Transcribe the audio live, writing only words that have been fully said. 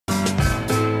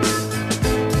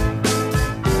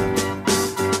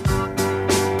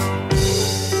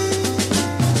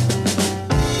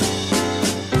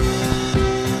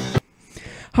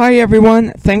Hi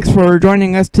everyone, thanks for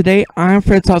joining us today. I'm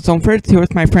Fritz, also Fritz, here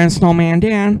with my friend Snowman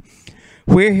Dan.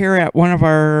 We're here at one of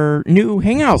our new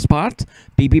hangout spots,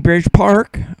 BB Bridge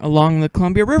Park, along the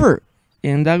Columbia River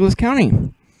in Douglas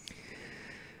County.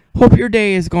 Hope your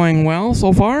day is going well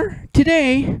so far.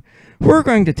 Today, we're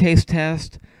going to taste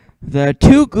test the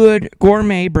Too Good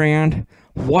Gourmet brand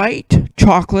white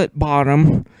chocolate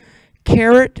bottom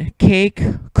carrot cake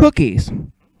cookies.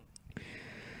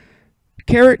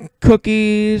 Carrot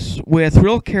cookies with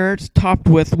real carrots topped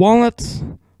with walnuts,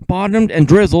 bottomed and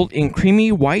drizzled in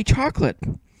creamy white chocolate.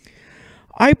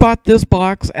 I bought this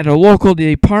box at a local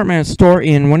department store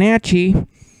in Wenatchee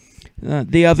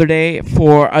the other day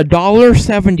for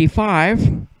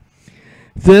 $1.75.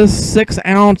 This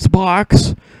 6-ounce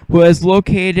box was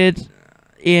located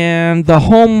in the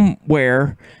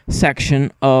homeware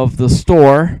section of the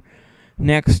store,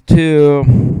 next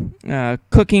to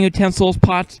cooking utensils,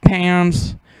 pots,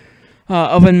 pans,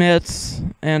 oven mitts,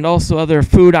 and also other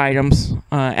food items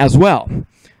as well.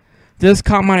 This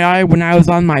caught my eye when I was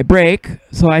on my break,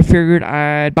 so I figured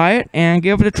I'd buy it and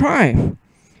give it a try.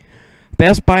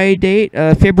 Best buy date,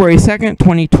 February 2nd,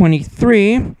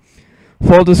 2023.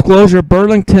 Full disclosure,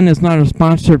 Burlington is not a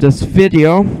sponsor of this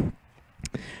video.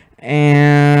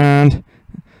 And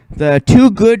the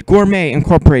Too Good Gourmet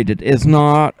Incorporated is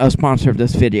not a sponsor of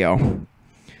this video.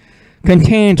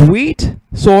 Contains wheat,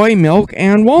 soy, milk,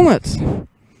 and walnuts.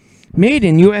 Made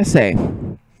in USA.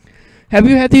 Have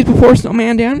you had these before,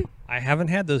 Snowman Dan? I haven't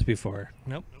had those before.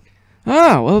 Nope.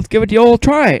 Ah, well, let's give it the old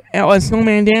try.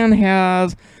 Snowman Dan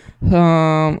has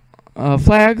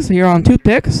flags here on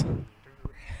toothpicks.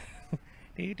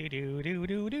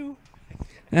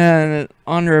 And in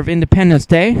honor of Independence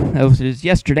Day, that was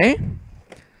yesterday.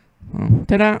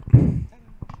 Ta-da!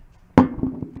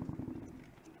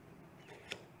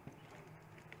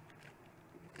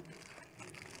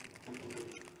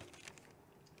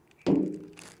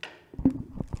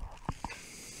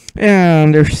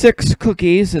 And there's 6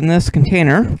 cookies in this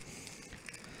container.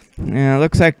 Now, it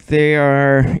looks like they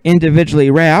are individually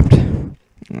wrapped.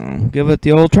 I'll give it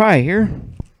the old try here.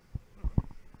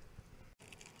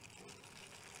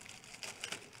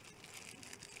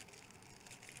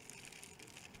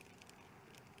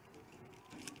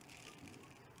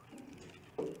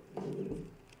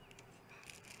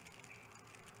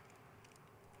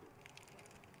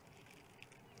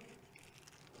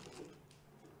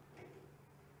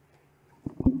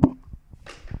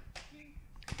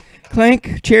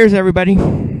 Clank. Cheers, everybody.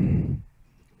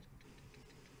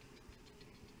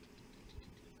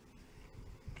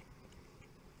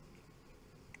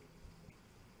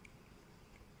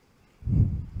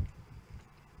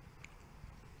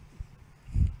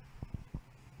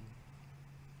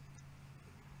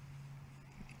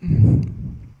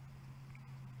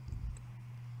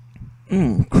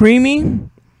 Creamy,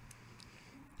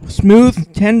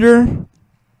 smooth, tender.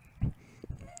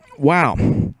 Wow.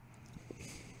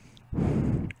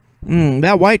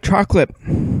 That white chocolate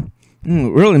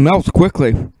really melts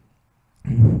quickly.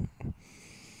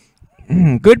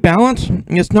 Good balance.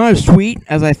 It's not as sweet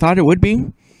as I thought it would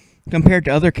be compared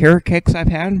to other carrot cakes I've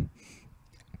had.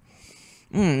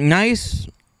 Nice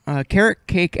carrot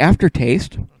cake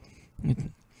aftertaste.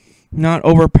 Not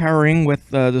overpowering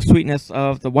with the sweetness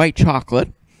of the white chocolate.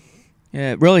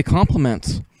 It really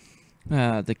complements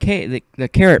the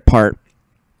carrot part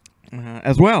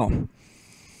as well.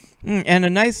 And a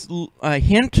nice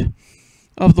hint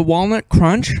of the walnut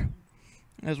crunch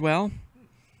as well.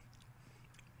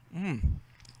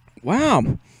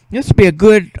 Wow, this would be a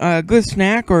good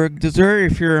snack or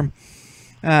dessert if you're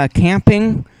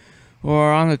camping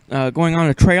or on going on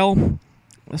a trail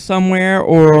somewhere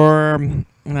or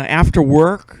after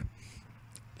work.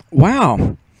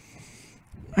 Wow,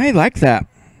 I like that.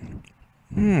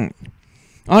 On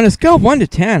a scale of 1 to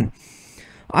 10.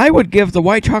 I would give the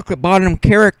white chocolate bottom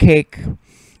carrot cake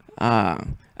a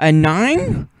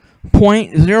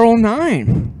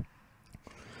 9.09.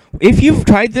 If you've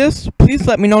tried this, please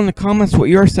let me know in the comments what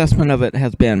your assessment of it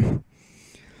has been.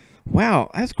 Wow,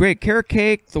 that's great. Carrot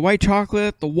cake, the white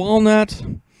chocolate, the walnut.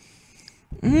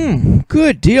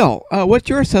 Good deal. What's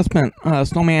your assessment,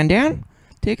 Snowman Dan?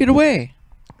 Take it away.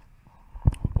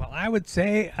 Well, I would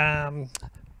say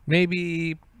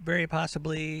maybe very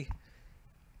possibly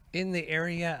in the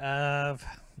area of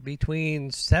between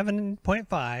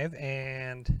 7.5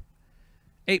 and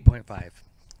 8.5.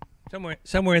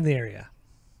 Somewhere in the area.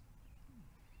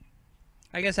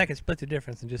 I guess I could split the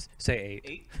difference and just say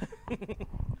 8.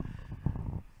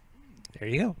 There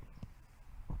you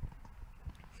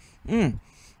go.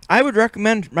 I would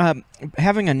recommend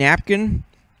having a napkin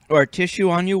or a tissue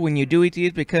on you when you do eat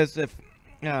these, because if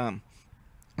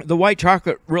the white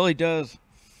chocolate really does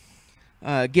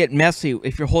get messy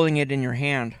if you're holding it in your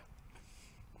hand.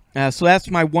 So that's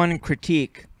my one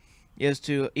critique, is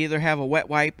to either have a wet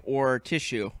wipe or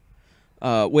tissue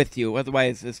with you.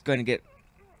 Otherwise, it's going to get,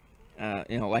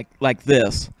 like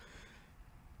this.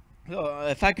 So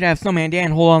if I could have Snowman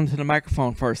Dan hold on to the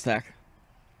microphone for a sec.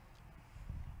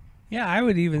 Yeah, I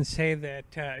would even say that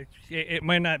it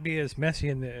might not be as messy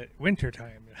in the winter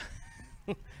time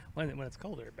when it's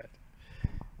colder, but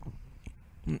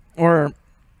Or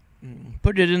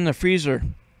put it in the freezer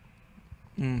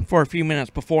for a few minutes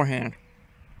beforehand.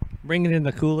 bring it in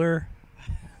the cooler,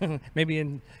 maybe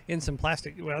in some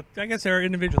plastic. Well, I guess they're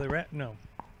individually wrapped. No,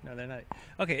 they're not.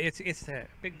 Okay, it's a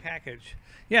big package.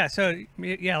 Yeah, so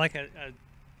yeah, like a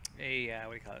what do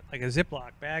you call it? Like a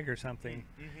Ziploc bag or something.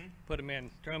 Mm-hmm. Put them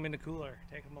in, throw them in the cooler,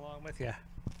 take them along with you.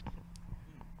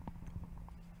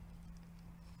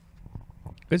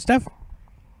 Good stuff.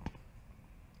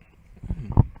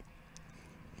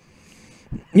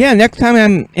 Yeah, next time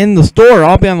I'm in the store,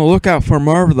 I'll be on the lookout for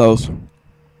more of those.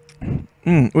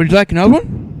 Would you like another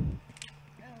one?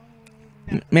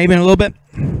 Maybe in a little bit?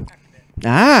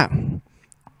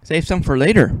 Save some for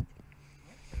later.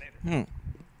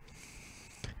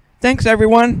 Thanks,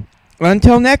 everyone.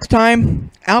 Until next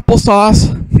time,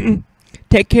 applesauce.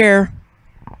 Take care.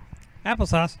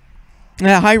 Applesauce.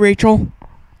 Hi, Rachel.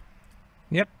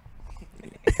 Yep.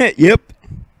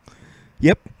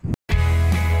 Yep.